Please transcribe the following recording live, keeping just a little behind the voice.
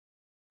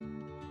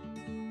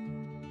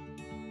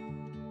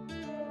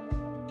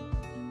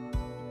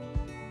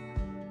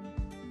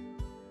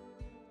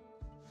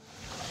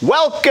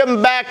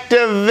Welcome back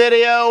to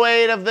video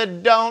 8 of the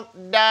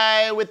Don't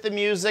Die with the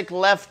Music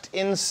Left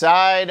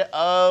Inside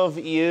of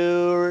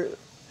You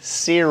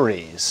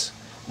series.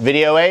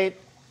 Video 8,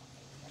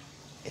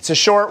 it's a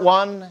short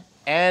one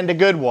and a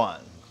good one.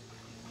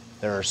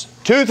 There's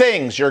two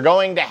things you're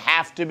going to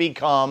have to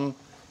become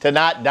to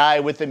not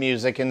die with the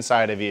music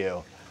inside of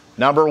you.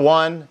 Number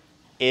one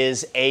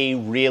is a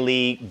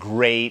really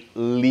great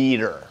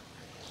leader.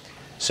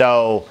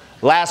 So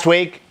last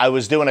week I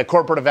was doing a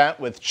corporate event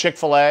with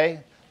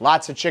Chick-fil-A.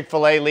 Lots of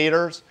Chick-fil-A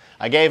leaders.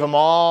 I gave them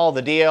all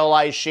the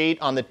DLI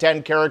sheet on the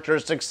 10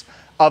 characteristics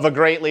of a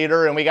great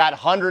leader, and we got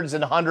hundreds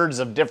and hundreds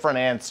of different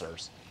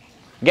answers.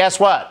 Guess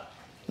what?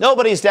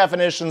 Nobody's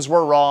definitions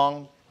were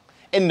wrong,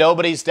 and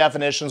nobody's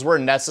definitions were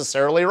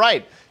necessarily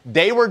right.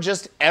 They were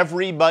just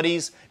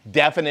everybody's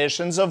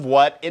definitions of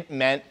what it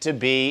meant to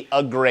be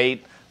a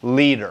great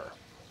leader.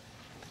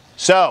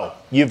 So,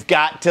 you've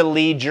got to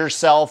lead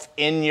yourself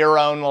in your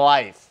own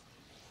life.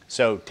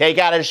 So, take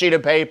out a sheet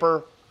of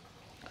paper.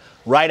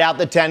 Write out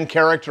the 10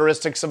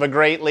 characteristics of a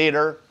great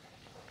leader.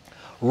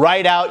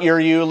 Write out your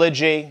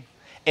eulogy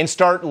and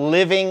start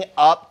living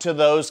up to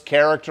those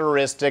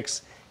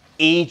characteristics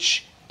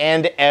each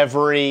and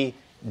every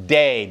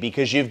day,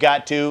 because you've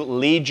got to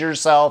lead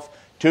yourself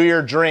to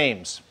your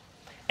dreams.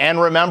 And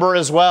remember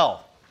as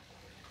well,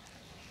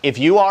 if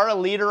you are a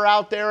leader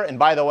out there, and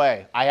by the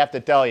way, I have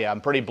to tell you,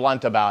 I'm pretty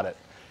blunt about it,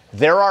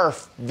 there are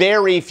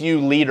very few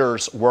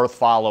leaders worth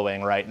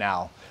following right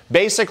now.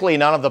 Basically,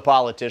 none of the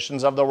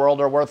politicians of the world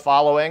are worth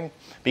following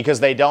because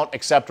they don't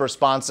accept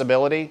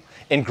responsibility.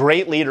 And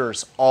great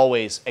leaders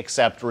always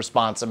accept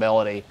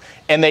responsibility.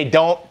 And they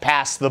don't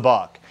pass the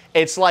buck.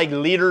 It's like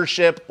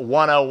Leadership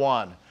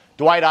 101.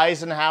 Dwight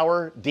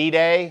Eisenhower,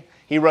 D-Day,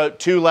 he wrote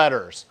 2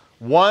 letters.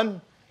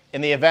 One, in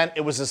the event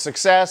it was a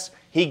success,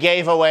 he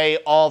gave away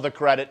all the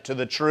credit to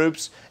the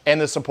troops and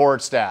the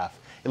support staff.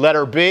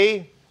 Letter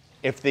B,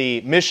 if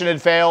the mission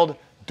had failed,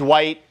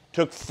 Dwight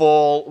took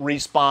full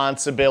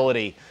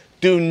responsibility.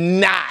 Do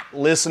not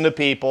listen to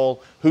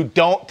people who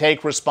don't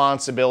take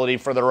responsibility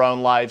for their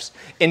own lives,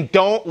 and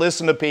don't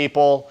listen to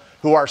people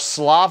who are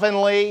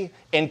slovenly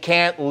and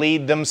can't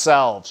lead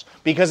themselves.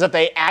 Because if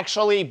they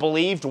actually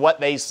believed what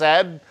they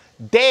said,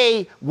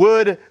 they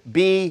would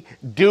be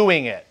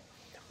doing it.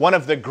 One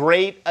of the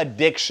great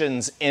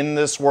addictions in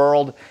this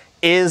world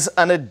is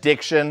an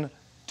addiction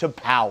to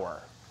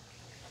power.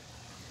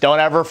 Don't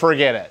ever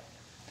forget it.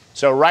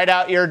 So write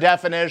out your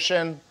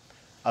definition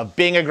of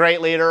being a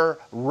great leader,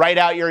 write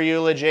out your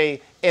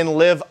eulogy, and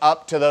live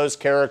up to those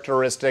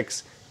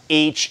characteristics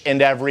each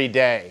and every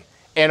day.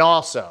 And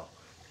also,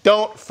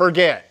 don't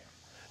forget,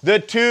 the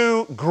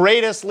 2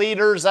 greatest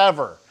leaders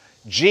ever,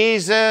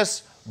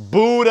 Jesus,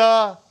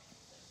 Buddha,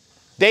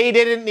 they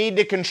didn't need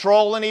to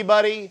control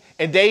anybody,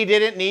 and they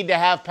didn't need to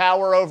have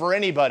power over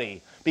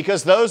anybody,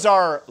 because those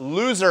are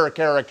loser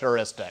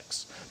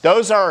characteristics.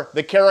 Those are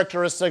the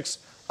characteristics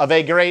of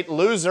a great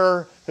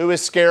loser who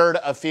is scared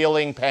of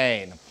feeling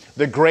pain.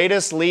 The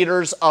greatest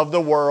leaders of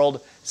the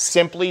world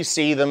simply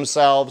see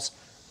themselves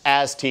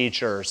as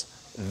teachers.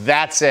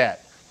 That's it.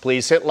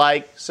 Please hit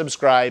like,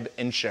 subscribe,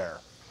 and share.